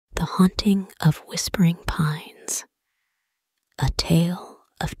Haunting of Whispering Pines, a tale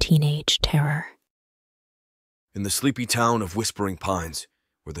of teenage terror. In the sleepy town of Whispering Pines,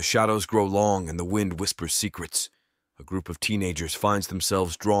 where the shadows grow long and the wind whispers secrets, a group of teenagers finds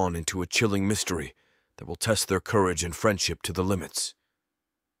themselves drawn into a chilling mystery that will test their courage and friendship to the limits.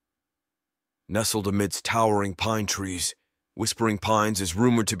 Nestled amidst towering pine trees, Whispering Pines is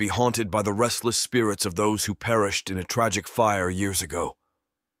rumored to be haunted by the restless spirits of those who perished in a tragic fire years ago.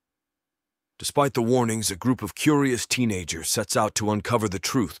 Despite the warnings, a group of curious teenagers sets out to uncover the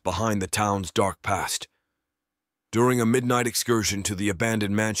truth behind the town's dark past. During a midnight excursion to the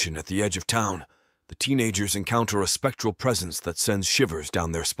abandoned mansion at the edge of town, the teenagers encounter a spectral presence that sends shivers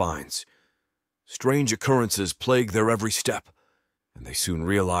down their spines. Strange occurrences plague their every step, and they soon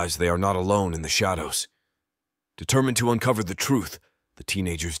realize they are not alone in the shadows. Determined to uncover the truth, the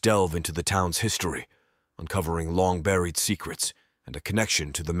teenagers delve into the town's history, uncovering long-buried secrets and a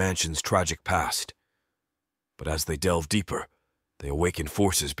connection to the mansion's tragic past. But as they delve deeper, they awaken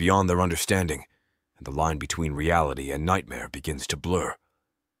forces beyond their understanding, and the line between reality and nightmare begins to blur.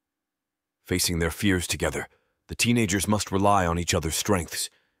 Facing their fears together, the teenagers must rely on each other's strengths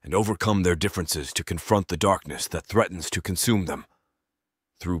and overcome their differences to confront the darkness that threatens to consume them.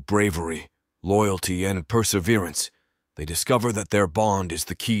 Through bravery, loyalty, and perseverance, they discover that their bond is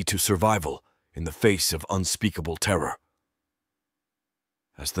the key to survival in the face of unspeakable terror.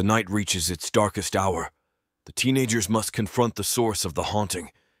 As the night reaches its darkest hour, the teenagers must confront the source of the haunting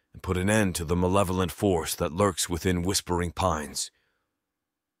and put an end to the malevolent force that lurks within Whispering Pines.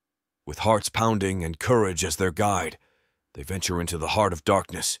 With hearts pounding and courage as their guide, they venture into the heart of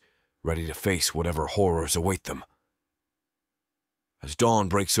darkness, ready to face whatever horrors await them. As dawn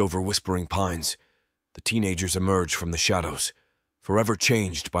breaks over Whispering Pines, the teenagers emerge from the shadows, forever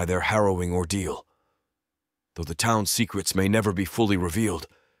changed by their harrowing ordeal. Though the town's secrets may never be fully revealed,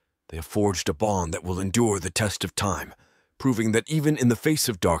 they have forged a bond that will endure the test of time, proving that even in the face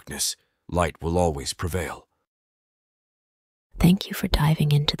of darkness, light will always prevail. Thank you for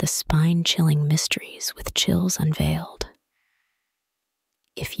diving into the spine-chilling mysteries with Chills Unveiled.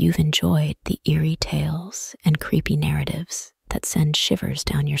 If you've enjoyed the eerie tales and creepy narratives that send shivers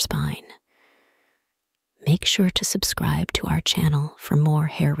down your spine, make sure to subscribe to our channel for more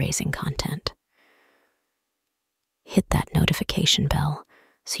hair-raising content. Hit that notification bell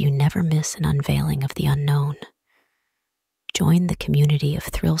so you never miss an unveiling of the unknown. Join the community of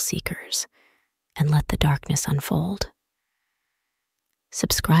thrill seekers and let the darkness unfold.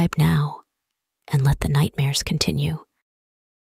 Subscribe now and let the nightmares continue.